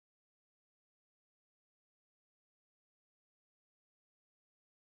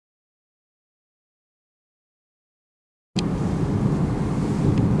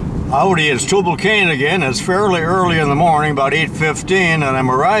Howdy, it's tubalcain again. It's fairly early in the morning, about 8:15, and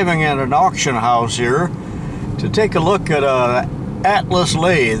I'm arriving at an auction house here to take a look at a Atlas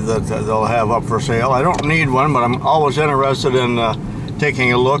lathe that they'll have up for sale. I don't need one, but I'm always interested in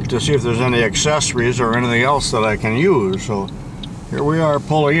taking a look to see if there's any accessories or anything else that I can use. So here we are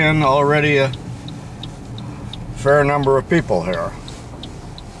pulling in, already a fair number of people here.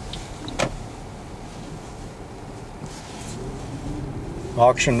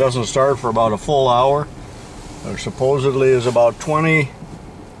 Auction doesn't start for about a full hour. There supposedly is about 10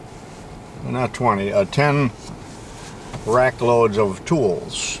 rack loads of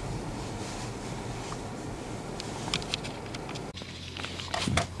tools.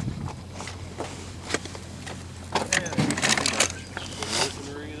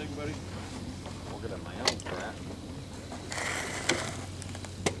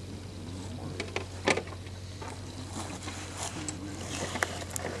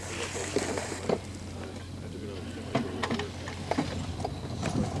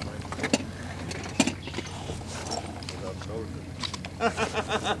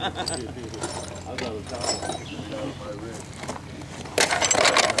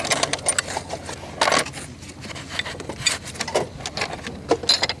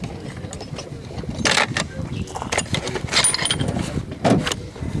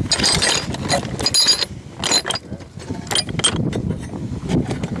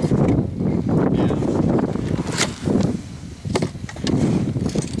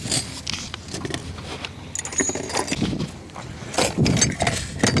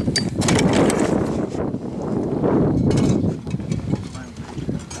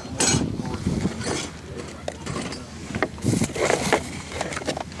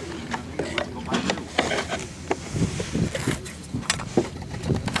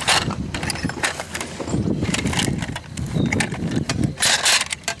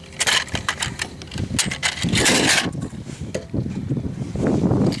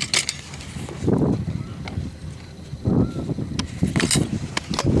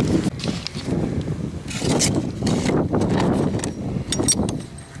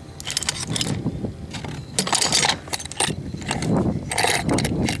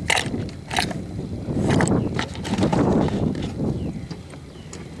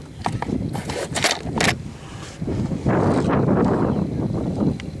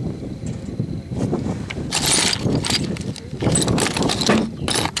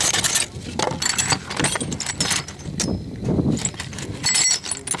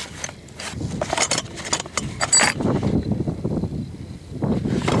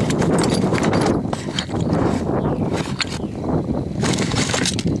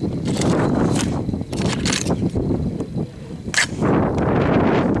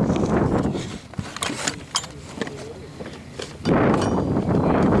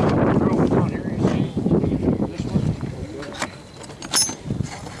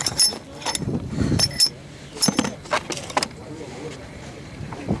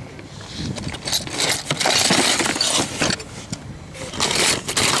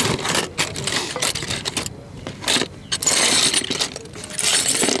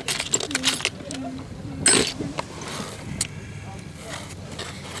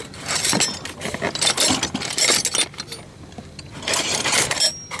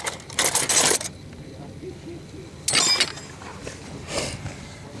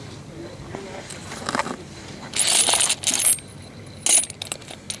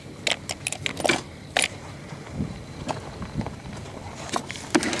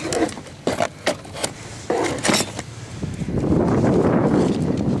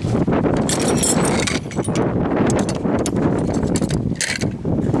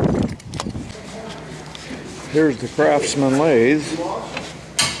 Here's the Craftsman lathe.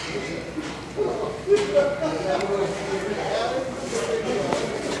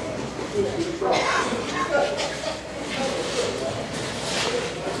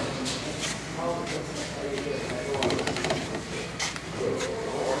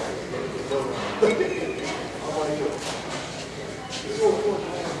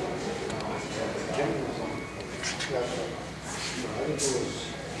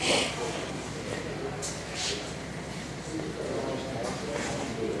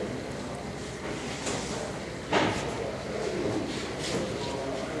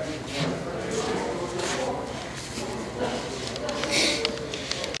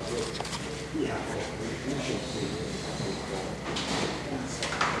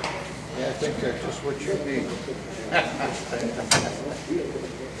 I think that's just what you need.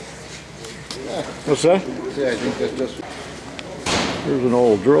 What's that? Yeah, I think that's just... Here's an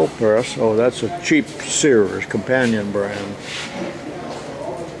old drill press. Oh, that's a cheap Sears companion brand.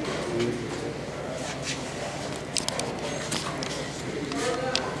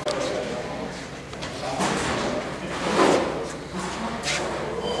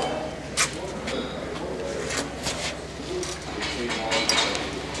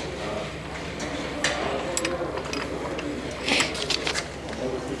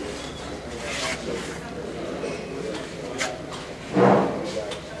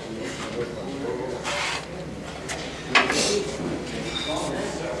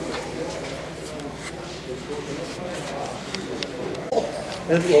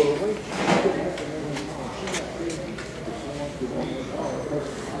 Okay,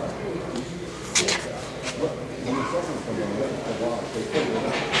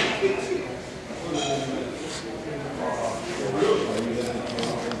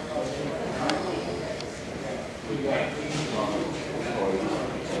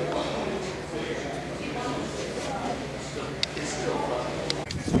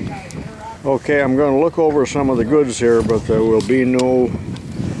 I'm going to look over some of the goods here, but there will be no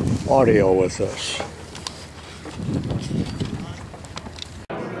audio with this.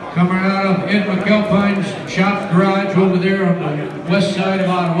 Coming out of Ed McAlpine's shop garage over there on the west side of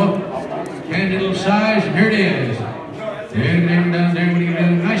Ottawa. Handy little size, and here it is. And then down there, what do you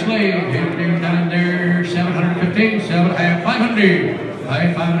do? Nice leg. And then down there, 750, 7.5, 500.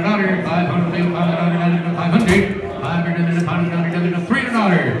 $500, $500, $500, $500,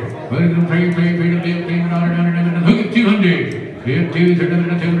 $300.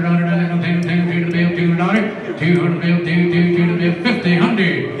 $200.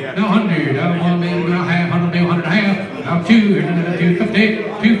 Now 100, now 1 million, now half, 100 million, 100 and a half, now 2, 250,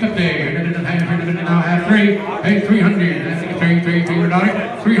 250, now half 3, hey 300, that's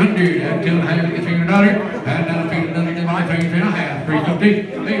 $300, 300, and $2.5, $300, and now 300, and a half,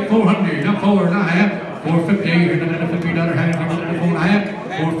 350, hey 400, now 4 and a half, 450, $50, half,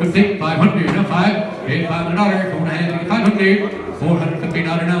 450, 500, now 5, hey $500, 4.5, 500,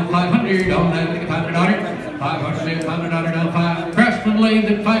 $450 now 500, don't have $500, $500 now 5. Craftsman lathe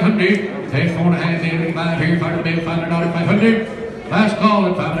at 500, hey 4.5, 5 here, $500, $500. Last call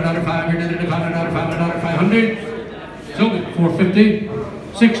at $500, $500, $500, $500. So 450,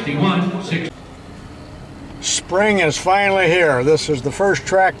 61, 60. Spring is finally here. This is the first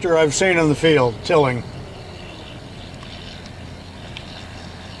tractor I've seen in the field tilling.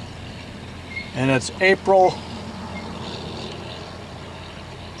 And it's April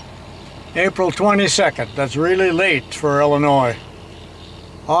 22nd. That's really late for Illinois.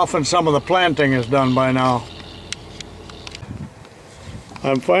 Often some of the planting is done by now.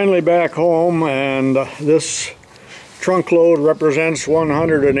 I'm finally back home, and this trunk load represents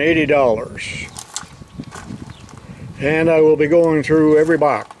 $180. And I will be going through every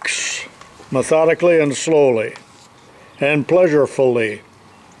box methodically and slowly and pleasurefully.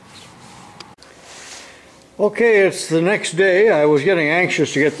 Okay, it's the next day. I was getting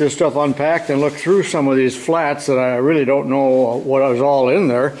anxious to get this stuff unpacked and look through some of these flats that I really don't know what was all in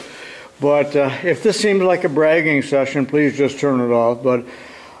there. But if this seems like a bragging session, please just turn it off. But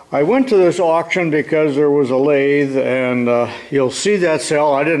I went to this auction because there was a lathe, and you'll see that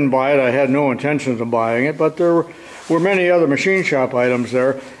sell. I didn't buy it. I had no intentions of buying it, but there were many other machine shop items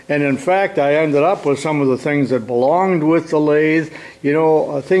there. And in fact, I ended up with some of the things that belonged with the lathe. You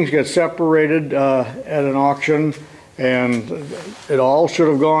know, things get separated at an auction, and it all should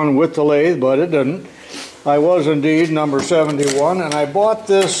have gone with the lathe, but it didn't. I was indeed number 71, and I bought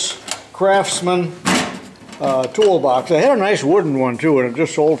this Craftsman toolbox. I had a nice wooden one too, and it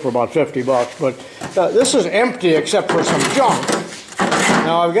just sold for about 50 bucks, but this is empty except for some junk.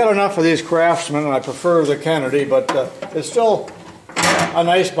 Now, I've got enough of these Craftsman, and I prefer the Kennedy, but it's still a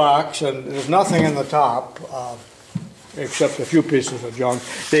nice box, and there's nothing in the top except a few pieces of junk.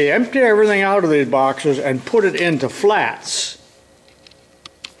 They empty everything out of these boxes and put it into flats.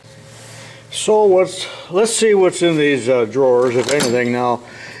 So let's see what's in these drawers, if anything. Now,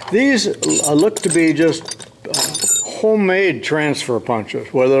 these look to be just homemade transfer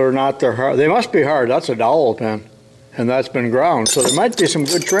punches, whether or not they're hard. They must be hard. That's a dowel pin, and that's been ground. So there might be some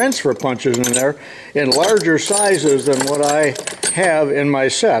good transfer punches in there in larger sizes than what I have in my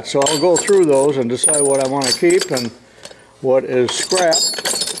set. So I'll go through those and decide what I want to keep and what is scrap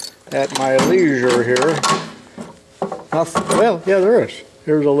at my leisure here. Well, yeah, there is.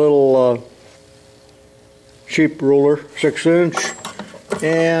 Here's a little cheap ruler, 6-inch,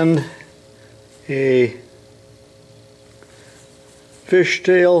 and a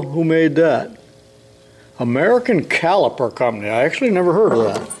fishtail. Who made that? American Caliper Company. I actually never heard of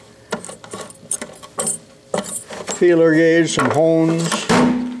that. Feeler gauge, some hones.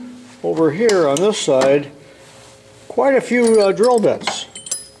 Over here on this side, quite a few drill bits.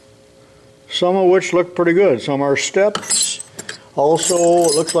 Some of which look pretty good. Some are steps. Also,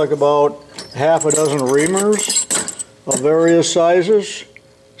 it looks like about half a dozen reamers of various sizes.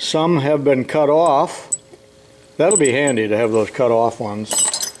 Some have been cut off. That'll be handy to have those cut off ones.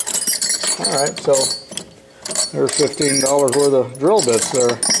 Alright, so there's $15 worth of drill bits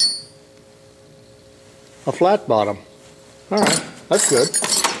there. A flat bottom. Alright, that's good.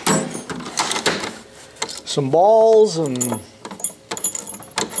 Some balls and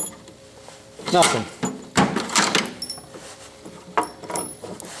nothing.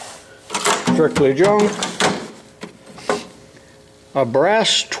 strictly junk. A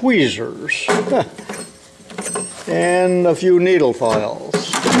brass tweezers. And a few needle files.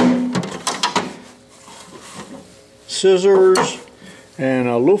 Scissors and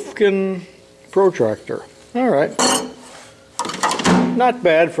a Lufkin protractor. All right. Not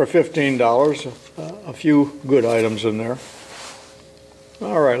bad for $15. A few good items in there.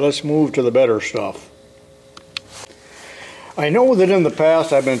 All right, let's move to the better stuff. I know that in the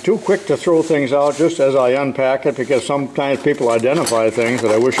past I've been too quick to throw things out just as I unpack it, because sometimes people identify things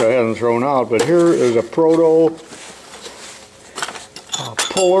that I wish I hadn't thrown out. But here is a proto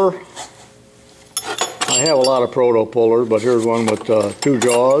puller. I have a lot of proto pullers, but here's one with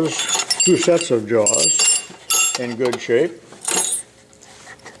two sets of jaws in good shape.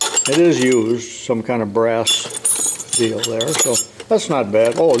 It is used, some kind of brass deal there, so that's not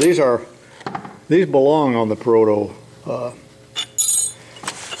bad. Oh, these belong on the proto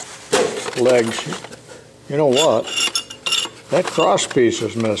legs. You know what? That cross piece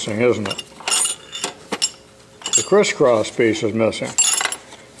is missing, isn't it? The crisscross piece is missing.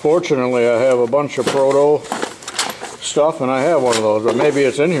 Fortunately, I have a bunch of proto stuff, and I have one of those, but maybe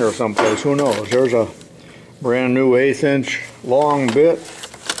it's in here someplace. Who knows? There's a brand new 1/8 inch long bit.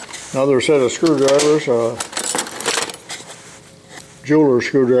 Another set of screwdrivers, a jeweler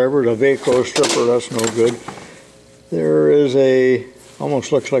screwdriver, a Vaco stripper, that's no good. There is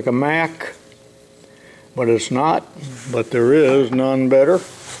almost looks like a Mac, but it's not, but there is none better.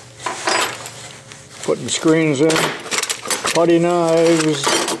 Putting screens in, putty knives,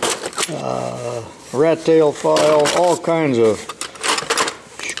 rat tail file, all kinds of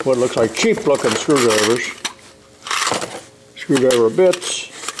what looks like cheap looking screwdrivers. Screwdriver bits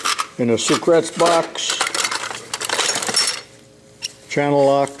in a Sucrets box, channel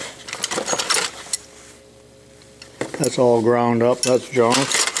lock. That's all ground up, that's junk.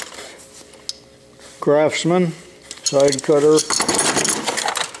 Craftsman, side cutter,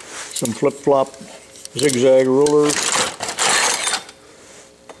 some flip-flop zigzag rulers.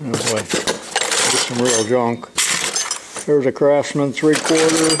 Oh boy, there's some real junk. There's a Craftsman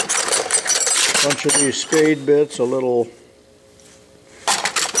 3/4, bunch of these spade bits, a little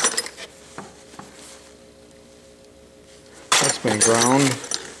that's been ground.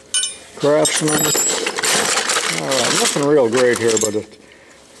 Craftsman. Alright, nothing real great here, but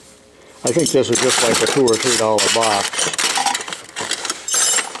I think this is just like a $2 or $3 box.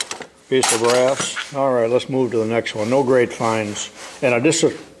 Piece of brass. Alright, let's move to the next one. No great finds. And a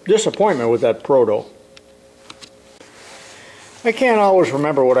disappointment with that proto. I can't always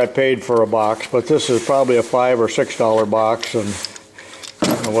remember what I paid for a box, but this is probably a $5 or $6 box, and I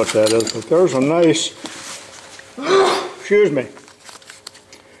don't know what that is, but there's a nice, excuse me,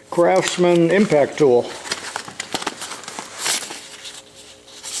 Craftsman impact tool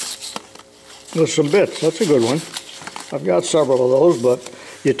with some bits. That's a good one. I've got several of those, but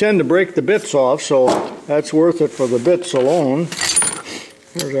you tend to break the bits off, so that's worth it for the bits alone.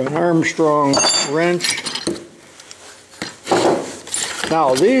 There's an Armstrong wrench.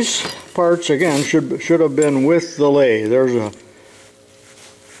 Now these parts again should have been with the lathe. There's a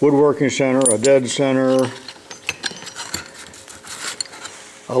woodworking center, a dead center,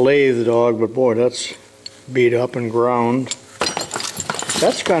 a lathe dog, but boy, that's beat up and ground.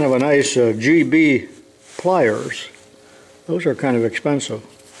 That's kind of a nice GB pliers. Those are kind of expensive.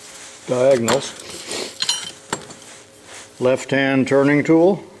 Diagonals. Left-hand turning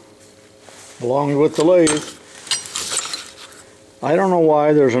tool. Belonged with the lathe. I don't know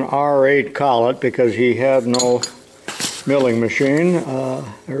why there's an R8 collet, because he had no milling machine.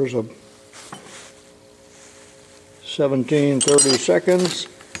 There's a 17/30 seconds.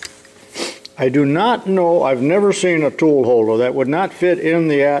 I do not know, I've never seen a tool holder that would not fit in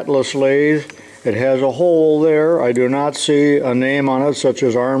the Atlas lathe. It has a hole there. I do not see a name on it such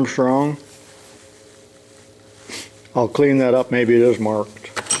as Armstrong. I'll clean that up, maybe it is marked.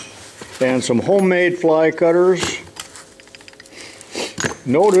 And some homemade fly cutters.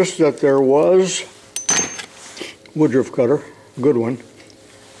 Notice that there was woodruff cutter, good one.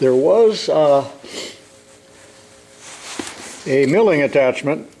 There was a milling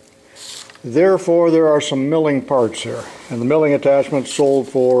attachment. Therefore, there are some milling parts here, and the milling attachment sold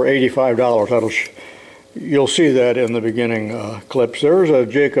for $85. You'll see that in the beginning clips. There's a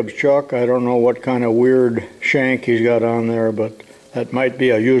Jacob's chuck. I don't know what kind of weird shank he's got on there, but that might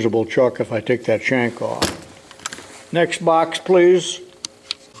be a usable chuck if I take that shank off. Next box, please.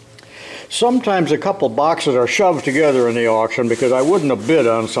 Sometimes a couple boxes are shoved together in the auction because I wouldn't have bid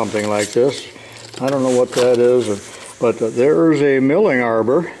on something like this. I don't know what that is, but there's a milling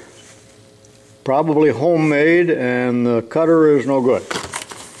arbor. Probably homemade, and the cutter is no good.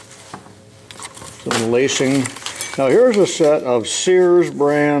 some lacing. Now here's a set of Sears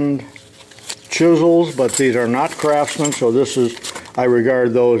brand chisels, but these are not Craftsman, so this is, I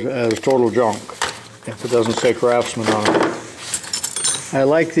regard those as total junk if it doesn't say Craftsman on them. I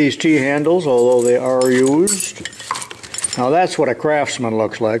like these T-handles, although they are used. Now that's what a Craftsman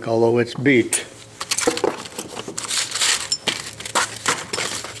looks like, although it's beat.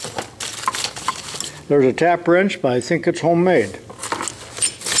 There's a tap wrench, but I think it's homemade.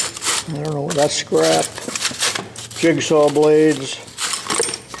 I don't know, that's scrap. Jigsaw blades.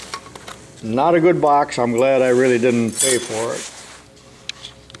 Not a good box. I'm glad I really didn't pay for it.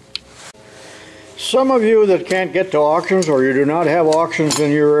 Some of you that can't get to auctions, or you do not have auctions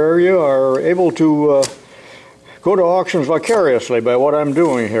in your area, are able to go to auctions vicariously by what I'm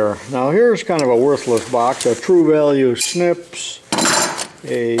doing here. Now here's kind of a worthless box, a True Value snips,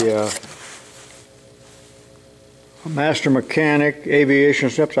 a Master Mechanic aviation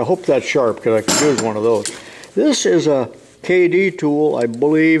snips. I hope that's sharp because I could use one of those. This is a KD tool, I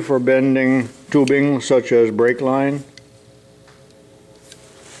believe, for bending tubing such as brake line.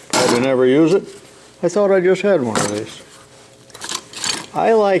 Probably never use it. I thought I just had one of these.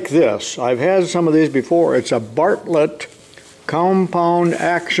 I like this. I've had some of these before. It's a Bartlett compound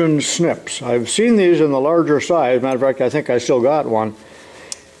action snips. I've seen these in the larger size. Matter of fact, I think I still got one.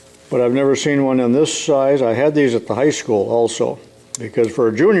 But I've never seen one in this size. I had these at the high school also. Because for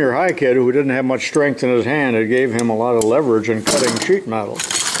a junior high kid who didn't have much strength in his hand, it gave him a lot of leverage in cutting sheet metal.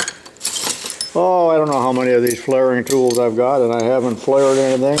 Oh, I don't know how many of these flaring tools I've got, and I haven't flared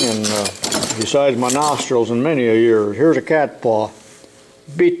anything, and besides my nostrils in many a year. Here's a cat paw.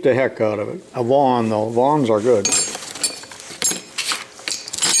 Beat the heck out of it. A Vaughan, though. Vaughns are good.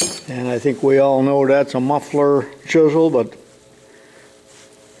 And I think we all know that's a muffler chisel, but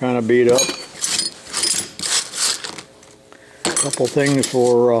kind of beat up. Couple things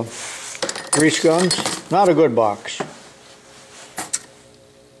for grease guns. Not a good box.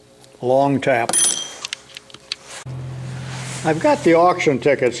 Long tap. I've got the auction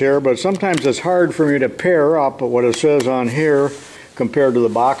tickets here, but sometimes it's hard for me to pair up what it says on here compared to the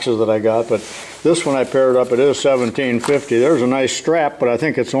boxes that I got. But this one I paired up, it is $17.50. There's a nice strap, but I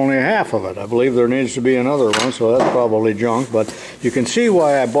think it's only half of it. I believe there needs to be another one, so that's probably junk. But you can see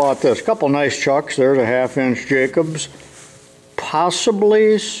why I bought this. Couple nice chucks. There's a 1/2-inch Jacobs.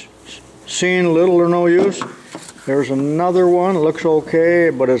 Possibly seen little or no use. There's another one. It looks okay,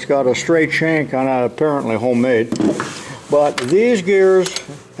 but it's got a straight shank on it, apparently homemade. But these gears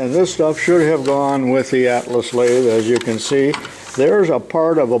and this stuff should have gone with the Atlas lathe, as you can see. There's a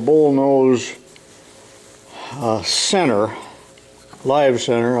part of a bullnose center, live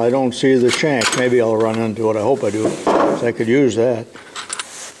center. I don't see the shank. Maybe I'll run into it. I hope I do, because I could use that.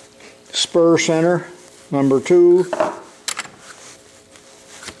 Spur center, number 2.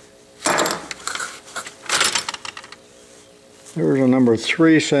 There's a number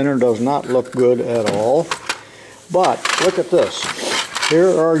 3 center. Does not look good at all. But look at this. Here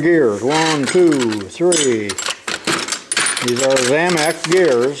are gears. 1, 2, 3. These are Zamak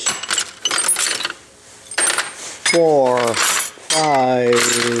gears. 4, 5,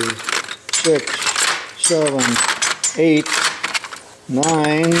 6, 7, 8,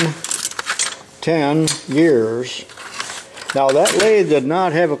 9, 10 gears. Now that lathe did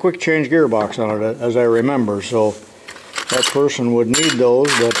not have a quick change gearbox on it, as I remember, so that person would need those,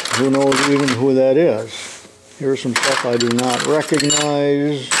 but who knows even who that is. Here's some stuff I do not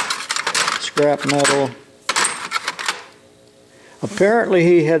recognize. Scrap metal. Apparently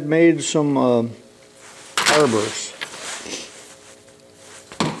he had made some arbors.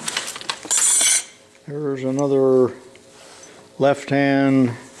 There's another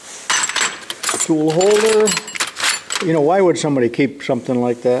left-hand tool holder. You know, why would somebody keep something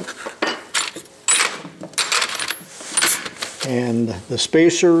like that? And the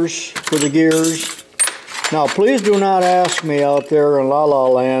spacers for the gears. Now, please do not ask me out there in La La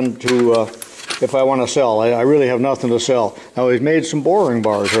Land to if I want to sell. I really have nothing to sell. Now, he's made some boring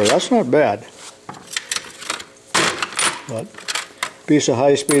bars here. That's not bad. But piece of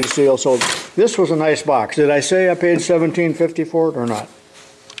high-speed steel. So this was a nice box. Did I say I paid $17.50 for it or not?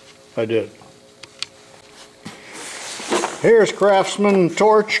 I did. Here's Craftsman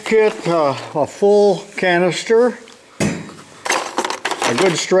torch kit, a full canister, a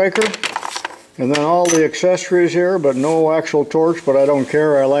good striker, and then all the accessories here, but no actual torch, but I don't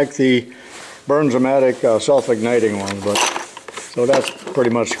care. I like the Burns-O-Matic self-igniting ones, but so that's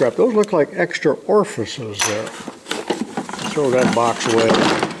pretty much scrap. Those look like extra orifices there. Throw that box away.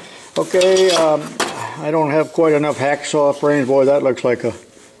 Okay, I don't have quite enough hacksaw frames. Boy, that looks like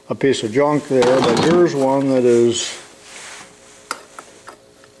a piece of junk there, but here's one that is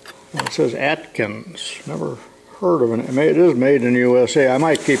It says Atkins. Never heard of it. It is made in the USA. I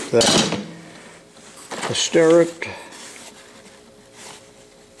might keep that. The Starrett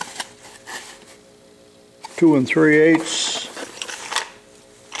 2 3/8.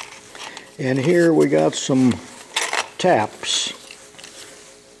 And here we got some taps.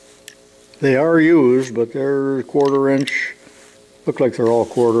 They are used, but they're 1/4 inch. Look like they're all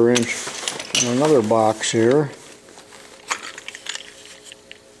 1/4 inch. And another box here.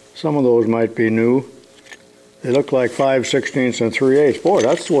 Some of those might be new. They look like 5/16 and 3/8. Boy,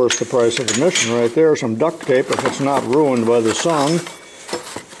 that's worth the price of admission right there. Some duct tape if it's not ruined by the sun.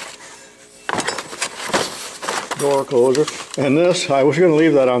 Door closer. And this, I was going to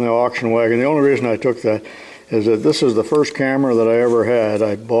leave that on the auction wagon. The only reason I took that is that this is the first camera that I ever had.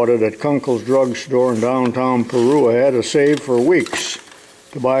 I bought it at Kunkel's drugstore in downtown Peru. I had to save for weeks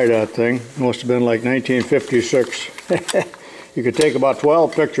to buy that thing. It must have been like 1956. You could take about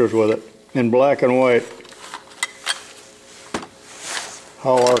 12 pictures with it in black and white.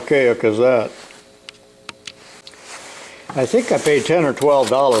 How archaic is that? I think I paid $10 or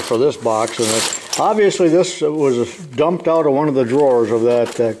 $12 for this box, and obviously this was dumped out of one of the drawers of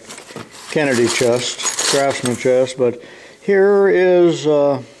that Kennedy chest, Craftsman chest. But here is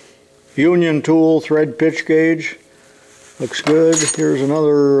Union Tool thread pitch gauge. Looks good. Here's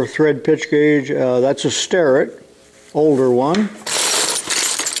another thread pitch gauge. That's a Starrett, older one.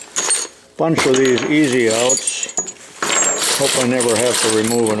 Bunch of these easy outs. Hope I never have to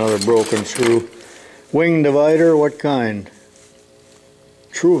remove another broken screw. Wing divider, what kind?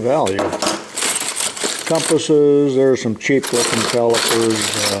 True Value. Compasses, there's some cheap looking calipers.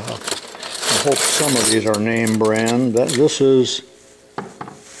 I hope some of these are name brand. This is,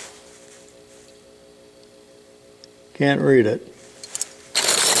 can't read it.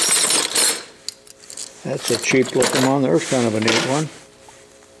 That's a cheap looking one. There's kind of a neat one.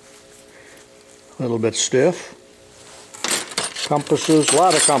 A little bit stiff. Compasses, a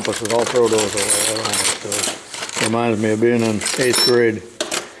lot of compasses. I'll throw those away. I don't like those. Reminds me of being in 8th grade.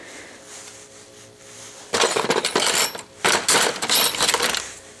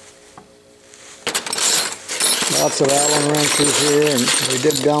 Lots of Allen wrenches here, and we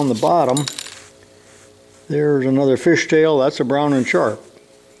dig down the bottom. There's another fishtail. That's a Brown & Sharp.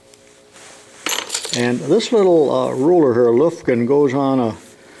 And this little ruler here, Lufkin, goes on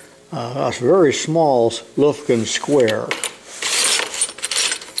a very small Lufkin square.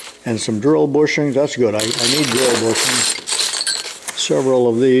 And some drill bushings. That's good. I need drill bushings. Several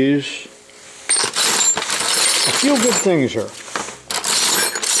of these. A few good things here.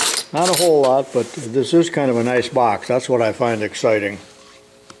 Not a whole lot, but this is kind of a nice box. That's what I find exciting.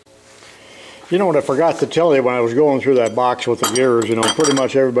 You know what I forgot to tell you when I was going through that box with the gears, you know, pretty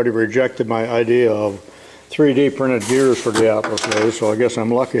much everybody rejected my idea of 3D printed gears for the Atlas lathe, so I guess I'm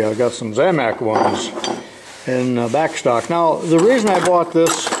lucky I got some Zamac ones in back stock. Now, the reason I bought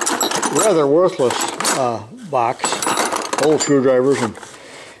this rather worthless box, old screwdrivers,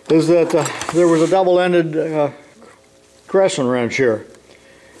 is that there was a double-ended crescent wrench here,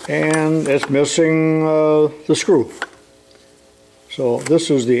 and it's missing the screw. So this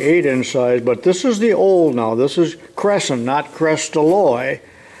is the 8-inch size, but this is the old now. This is crescent, not Crestalloy.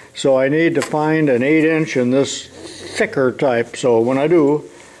 So I need to find an 8-inch in this thicker type. So when I do,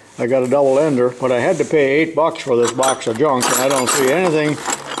 I got a double ender, but I had to pay $8 for this box of junk, and I don't see anything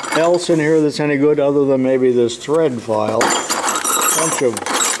else in here that's any good other than maybe this thread file. Bunch of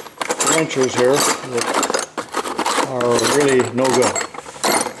wrenches here that are really no good.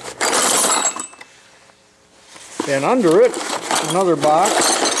 And under it, another box,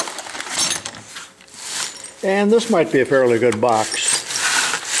 and this might be a fairly good box.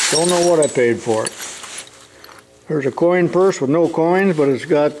 Don't know what I paid for it. There's a coin purse with no coins, but it's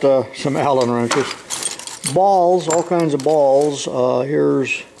got some Allen wrenches. Balls, all kinds of balls.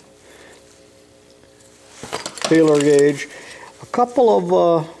 Here's feeler gauge. A couple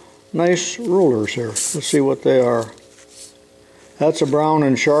of nice rulers here. Let's see what they are. That's a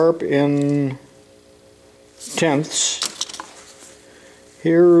Brown & Sharp in tenths.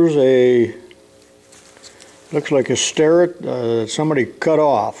 Here's a, looks like a Starrett somebody cut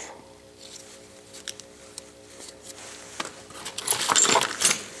off.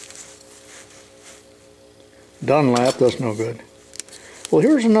 Dunlap, that's no good. Well,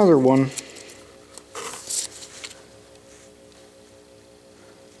 here's another one.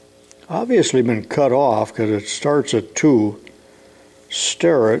 Obviously been cut off because it starts at 2.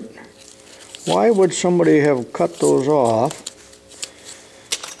 Starrett. Why would somebody have cut those off?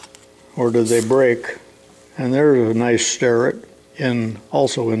 Or did they break? And there's a nice Starrett,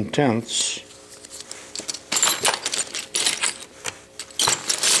 also in tenths.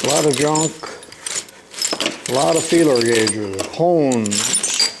 A lot of junk, a lot of feeler gauges, hones,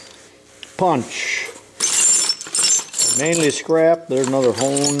 punch, mainly scrap. There's another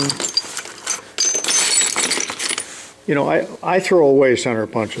hone. You know, I throw away center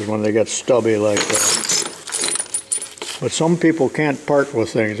punches when they get stubby like that. But some people can't part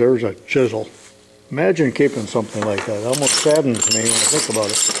with things. There's a chisel. Imagine keeping something like that. It almost saddens me when I think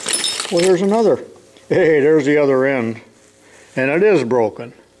about it. Well, here's another. Hey, there's the other end. And it is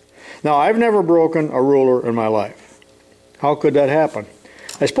broken. Now, I've never broken a ruler in my life. How could that happen?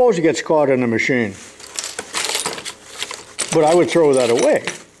 I suppose it gets caught in the machine. But I would throw that away.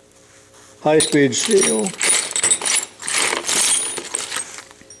 High-speed steel.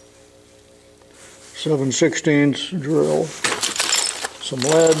 7/16 drill. Some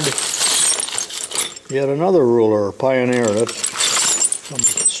lead. Yet another ruler, Pioneer. That's some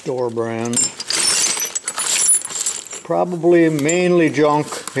store brand. Probably mainly junk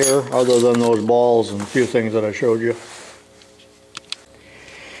here, other than those balls and a few things that I showed you.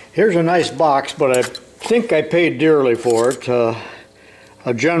 Here's a nice box, but I think I paid dearly for it.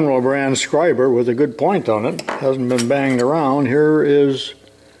 A General brand scriber with a good point on it. Hasn't been banged around. Here is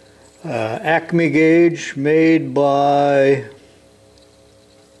Acme gauge made by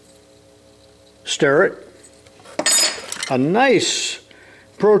Starrett. A nice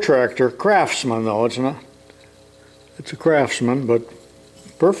protractor, Craftsman though, it's not. It's a Craftsman, but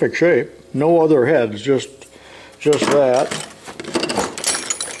perfect shape. No other heads, just that.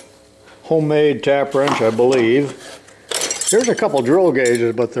 Homemade tap wrench, I believe. There's a couple drill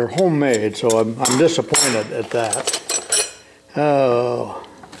gauges, but they're homemade, so I'm disappointed at that. Oh,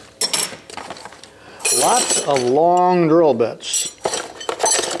 lots of long drill bits.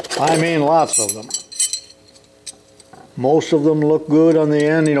 I mean, lots of them. Most of them look good on the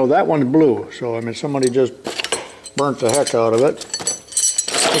end. You know, that one's blue, so I mean, somebody just burnt the heck out of it.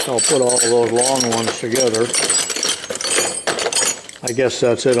 I think I'll put all of those long ones together. I guess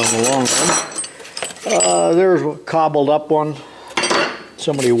that's it on the long one. There's a cobbled up one.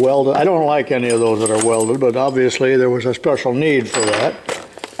 Somebody welded. I don't like any of those that are welded, but obviously there was a special need for that.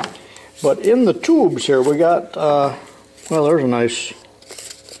 But in the tubes here we got, well, there's a nice,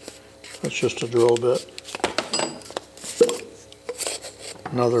 that's just a drill bit.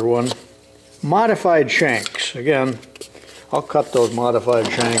 Another one. Modified shanks. Again, I'll cut those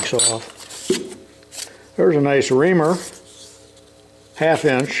modified shanks off. There's a nice reamer, 1/2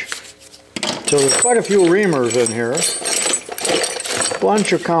 inch. So there's quite a few reamers in here.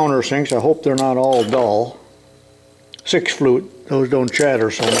 Bunch of countersinks. I hope they're not all dull. 6 flute. Those don't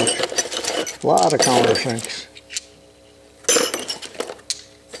chatter so much. A lot of countersinks.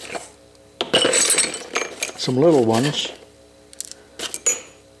 Some little ones.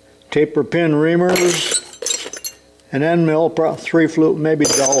 Taper pin reamers. An end mill, 3 flute, maybe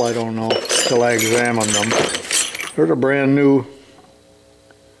dull, I don't know, till I examine them. There's a brand new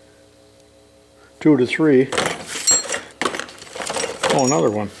 2 to 3. Oh, another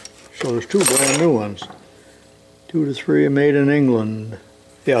one. So there's 2 brand new ones. 2 to 3 made in England.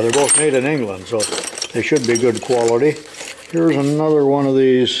 Yeah, they're both made in England, so they should be good quality. Here's another one of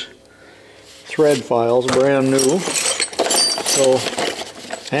these thread files, brand new. So,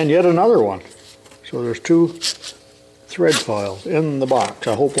 and yet another one. So there's 2 thread files in the box.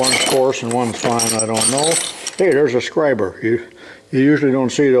 I hope one's coarse and one's fine, I don't know. Hey, there's a scriber. You usually don't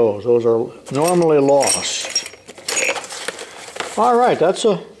see those. Those are normally lost. All right, that's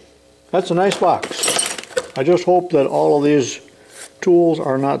a nice box. I just hope that all of these tools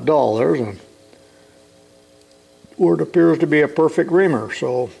are not dull. There's what appears to be a perfect reamer.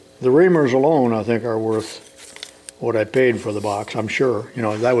 So the reamers alone, I think, are worth what I paid for the box, I'm sure. You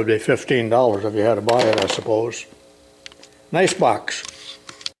know, that would be $15 if you had to buy it, I suppose. Nice box.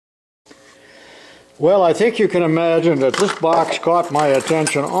 Well, I think you can imagine that this box caught my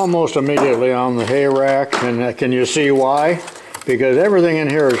attention almost immediately on the hay rack, and can you see why? Because everything in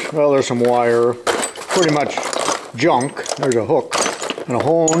here is, well, there's some wire, pretty much junk. There's a hook and a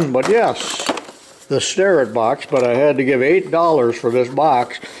hone, but yes, the Starrett box, but I had to give $8 for this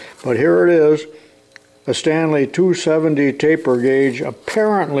box. But here it is, a Stanley 270 taper gauge,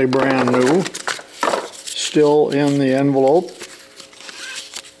 apparently brand new, still in the envelope,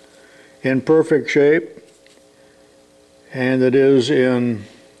 in perfect shape, and it is in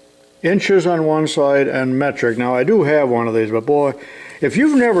inches on one side and metric. Now I do have one of these, but boy, if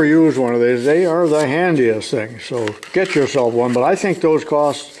you've never used one of these, they are the handiest things, so get yourself one. But I think those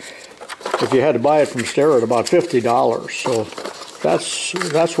cost, if you had to buy it from Starrett, about $50. So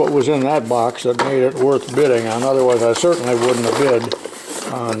that's what was in that box that made it worth bidding on. Otherwise, I certainly wouldn't have bid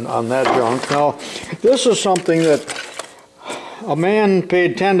on that junk. Now, this is something that a man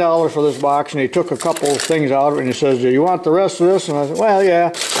paid $10 for this box, and he took a couple of things out, and he says, "Do you want the rest of this?" And I said, "Well,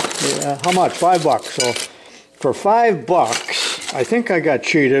 yeah. How much? $5." So for $5, I think I got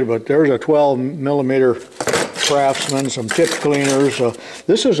cheated, but there's a 12mm Craftsman, some tip cleaners.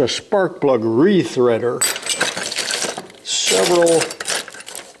 This is a spark plug rethreader. Several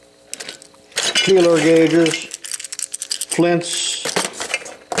feeler gauges, flints,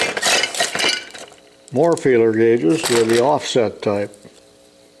 more feeler gauges with the offset type.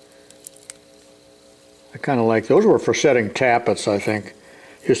 I kind of like those. Were for setting tappets, I think.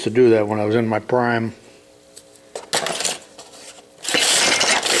 Used to do that when I was in my prime.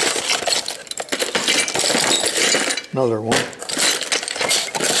 Another one.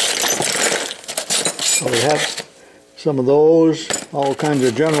 So we have some of those, all kinds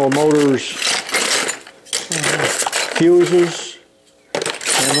of General Motors fuses,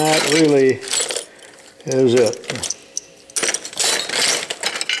 and that really is it.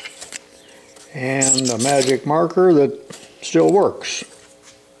 And a magic marker that still works.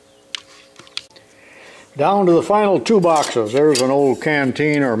 Down to the final 2 boxes. There's an old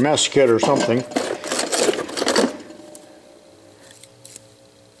canteen or mess kit or something.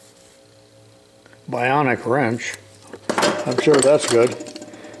 Bionic wrench. I'm sure that's good.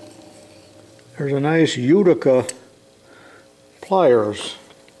 There's a nice Utica pliers.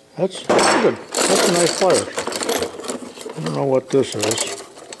 That's good. That's a nice pliers. I don't know what this is.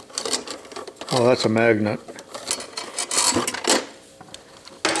 Oh, that's a magnet.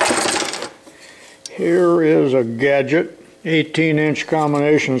 Here is a gadget, 18-inch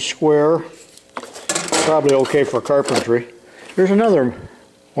combination square. Probably okay for carpentry. Here's another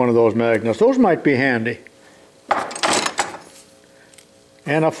one of those magnets. Those might be handy.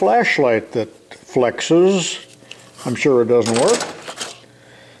 And a flashlight that flexes. I'm sure it doesn't work.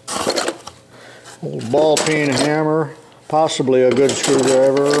 Old ball peen hammer, possibly a good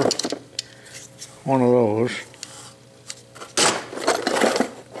screwdriver. One of those.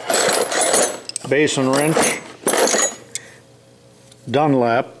 Basin wrench.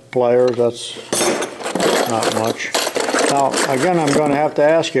 Dunlap pliers, that's not much. Now, again, I'm going to have to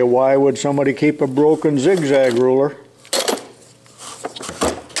ask you, why would somebody keep a broken zigzag ruler?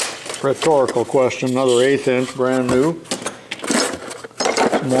 Rhetorical question. Another 1/8 inch, brand new.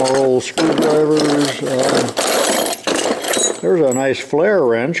 Some more old screwdrivers. There's a nice flare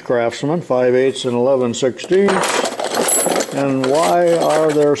wrench, Craftsman, 5/8 and 11/16. And why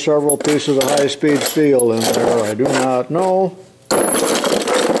are there several pieces of high-speed steel in there? I do not know.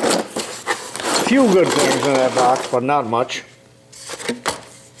 Few good things in that box, but not much.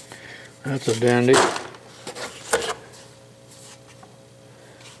 That's a dandy.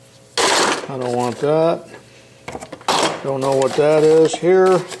 I don't want that. Don't know what that is.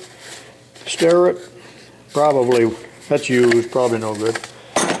 Here, Starrett. Probably, that's used, probably no good.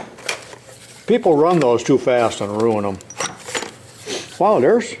 People run those too fast and ruin them. Wow,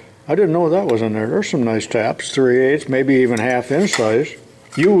 I didn't know that was in there. There's some nice taps, 3/8, maybe even 1/2 inch size.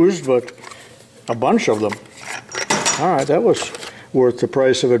 Used, but a bunch of them. All right, that was worth the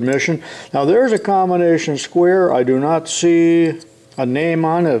price of admission. Now there's a combination square. I do not see a name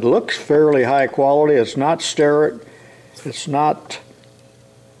on it. It looks fairly high quality. It's not Starrett. It's not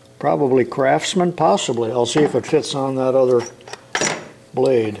probably Craftsman, possibly. I'll see if it fits on that other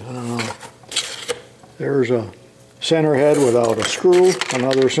blade. I don't know. There's a center head without a screw.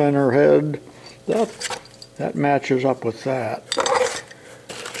 Another center head. That matches up with that.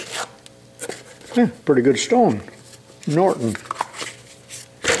 Yeah, pretty good stone. Norton.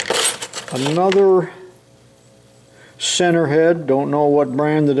 Another center head. Don't know what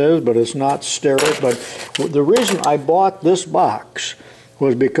brand it is, but it's not Starrett. But the reason I bought this box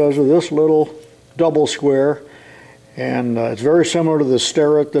was because of this little double square. And it's very similar to the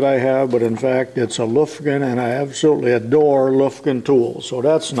Starrett that I have, but in fact it's a Lufkin, and I absolutely adore Lufkin tools. So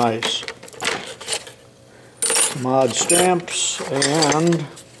that's nice. Some odd stamps, and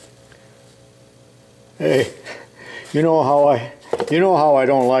hey, you know how I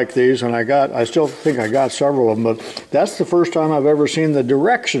don't like these, and I still think I got several of them, but that's the first time I've ever seen the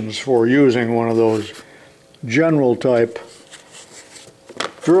directions for using one of those general type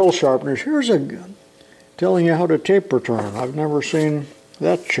drill sharpeners. Here's a gun telling you how to tape return. I've never seen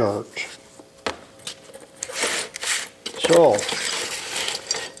that chart. So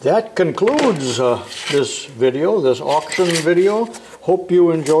that concludes this video, this auction video. Hope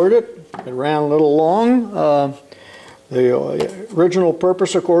you enjoyed it. It ran a little long. The original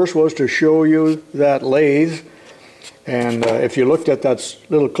purpose, of course, was to show you that lathe. And if you looked at that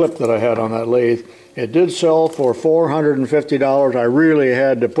little clip that I had on that lathe, it did sell for $450. I really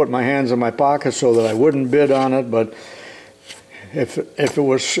had to put my hands in my pockets so that I wouldn't bid on it, but if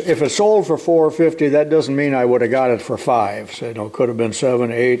it sold for $4.50, that doesn't mean I would have got it for $5. So, you know, it could have been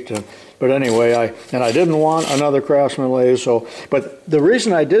 $7, $8. But anyway, I didn't want another Craftsman lathe. So, but the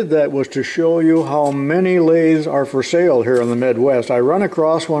reason I did that was to show you how many lathes are for sale here in the Midwest. I run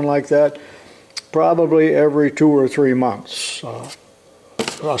across one like that probably every 2 or 3 months.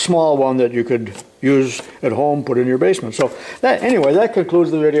 A small one that you could use at home, put in your basement. So anyway, that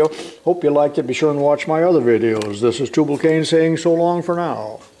concludes the video. Hope you liked it. Be sure and watch my other videos. This is tubalcain saying so long for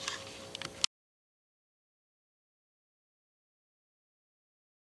now.